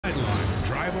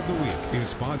Drive of the Week is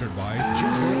sponsored by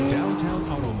Jim Downtown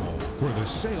Auto Mall, where the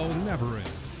sale never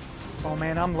ends. Oh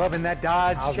man, I'm loving that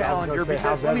Dodge Challenger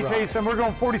because let me tell you something, we're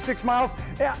going 46 miles.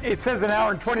 Yeah, it says an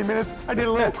hour and 20 minutes. I did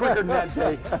a little quicker than that,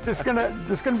 Jay. Just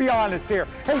gonna be honest here.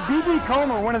 Hey, BB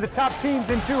Comer, one of the top teams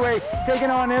in 2A,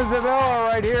 taking on Isabella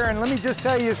right here. And let me just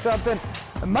tell you something.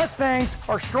 The Mustangs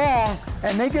are strong,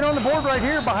 and they get on the board right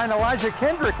here behind Elijah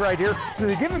Kendrick right here. So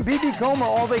they're giving BB Comer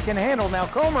all they can handle. Now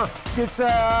Comer gets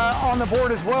on the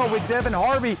board as well with Devin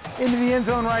Harvey into the end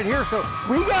zone right here. So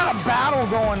we got a battle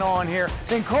going on here.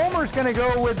 Then Comer's going to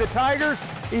go with the Tigers.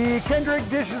 Kendrick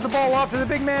dishes the ball off to the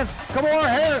big man, Kamar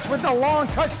Harris, with the long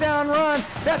touchdown run.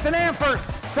 That's an Amherst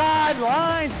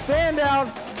sideline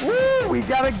standout. Woo, we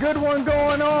got a good one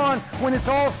going on when it's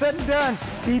all said and done.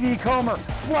 BB Comer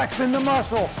flexing the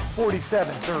muscle,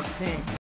 47-13.